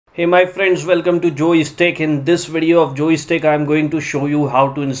Hey my friends, welcome to Joystick. In this video of Joystick, I am going to show you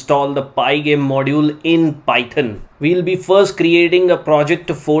how to install the PyGame module in Python. We'll be first creating a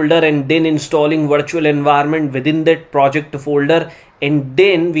project folder and then installing virtual environment within that project folder, and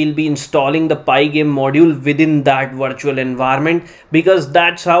then we'll be installing the PyGame module within that virtual environment, because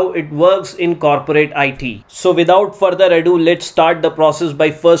that's how it works in corporate IT. So without further ado, let's start the process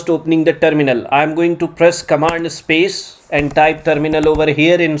by first opening the terminal. I'm going to press command space and type terminal over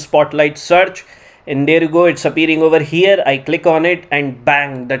here in Spotlight search, and there you go, it's appearing over here. I click on it and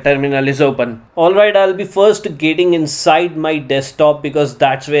bang, the terminal is open. Alright, I'll be first getting inside my desktop because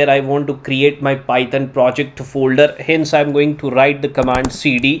that's where I want to create my Python project folder. Hence I'm going to write the command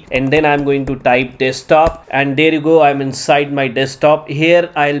cd and then I'm going to type desktop, and there you go, I'm inside my desktop.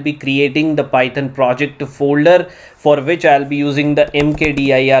 Here I'll be creating the Python project folder, for which I'll be using the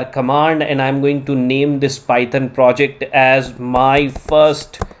mkdir command, and I'm going to name this Python project as my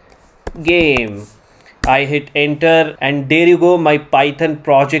first game. I hit enter and there you go, my Python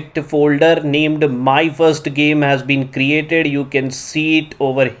project folder named my first game has been created. You can see it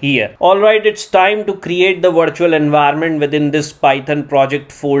over here. Alright, it's time to create the virtual environment within this Python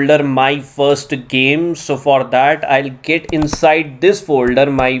project folder, my first game. So for that, I'll get inside this folder,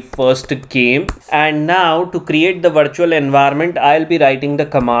 my first game, and now to create the virtual environment, I'll be writing the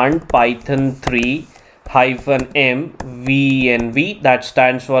command python3 -m VNV, that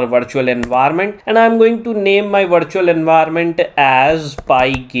stands for virtual environment, and I'm going to name my virtual environment as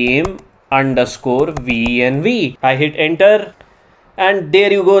PyGame _VNV. I hit enter and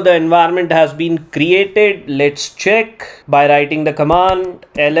there you go, the environment has been created. Let's check by writing the command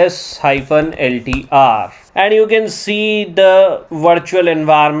ls-ltr, and you can see the virtual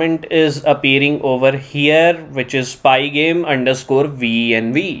environment is appearing over here, which is PyGame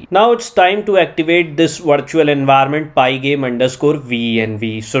 _VNV. Now it's time to activate this virtual environment PyGame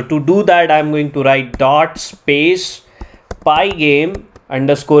 _VNV. So to do that, I'm going to write dot space PyGame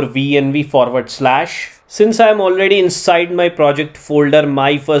 _VNV /. Since I am already inside my project folder,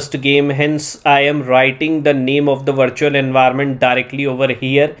 my first game, hence I am writing the name of the virtual environment directly over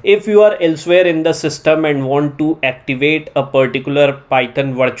here. If you are elsewhere in the system and want to activate a particular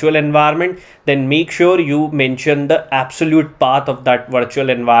Python virtual environment, then make sure you mention the absolute path of that virtual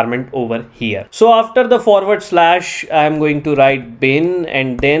environment over here. So after the / I am going to write bin,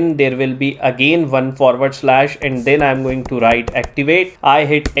 and then there will be again one / and then I am going to write activate. I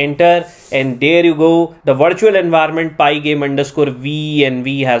hit enter and there you go, the virtual environment PyGame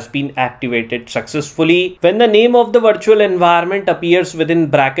 _VNV has been activated successfully. When the name of the virtual environment appears within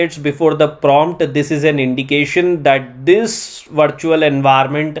brackets before the prompt, this is an indication that this virtual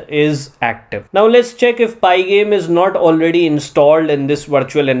environment is active. Now let's check if PyGame is not already installed in this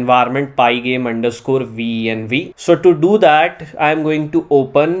virtual environment PyGame _VNV. So to do that, I am going to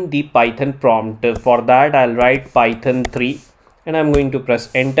open the Python prompt. For that, I'll write python3 and I'm going to press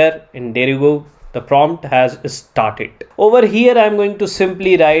enter, and there you go, the prompt has started. Over here, I'm going to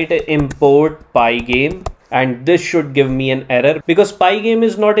simply write import PyGame, and this should give me an error because PyGame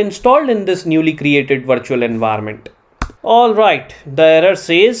is not installed in this newly created virtual environment. Alright, the error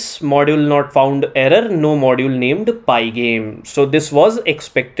says module not found error, no module named PyGame. So this was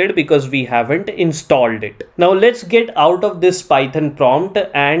expected because we haven't installed it. Now let's get out of this Python prompt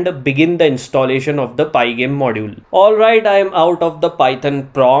and begin the installation of the PyGame module. Alright, I am out of the Python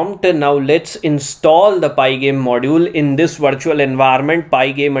prompt. Now let's install the PyGame module in this virtual environment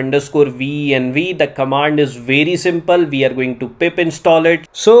PyGame _VNV. The command is very simple. We are going to pip install it.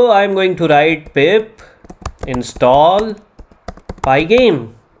 So I'm going to write pip install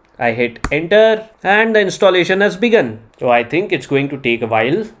PyGame. I hit enter and the installation has begun. So I think it's going to take a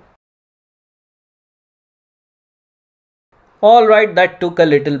while. Alright, that took a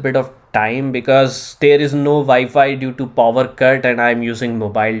little bit of time because there is no Wi-Fi due to power cut and I'm using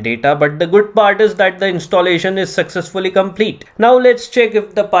mobile data, but the good part is that the installation is successfully complete. Now let's check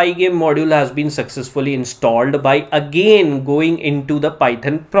if the PyGame module has been successfully installed by again going into the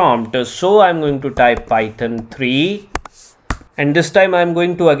Python prompt. So I'm going to type python3 and this time I'm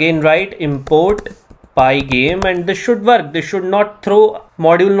going to again write import PyGame, and this should work. This should not throw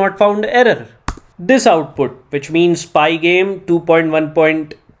module not found error. This output, which means PyGame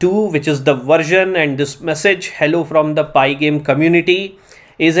 2.1.2, which is the version, and this message hello from the PyGame community.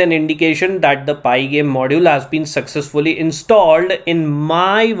 is an indication that the Pygame module has been successfully installed in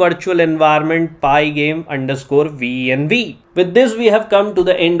my virtual environment pygame_venv. With this, we have come to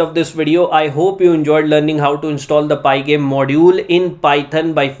the end of this video. I hope you enjoyed learning how to install the Pygame module in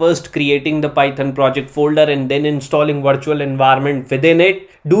Python by first creating the Python project folder and then installing virtual environment within it.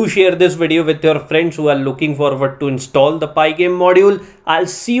 Do share this video with your friends who are looking forward to install the Pygame module. I'll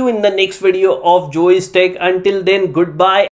see you in the next video of Joey's Tech. Until then, goodbye.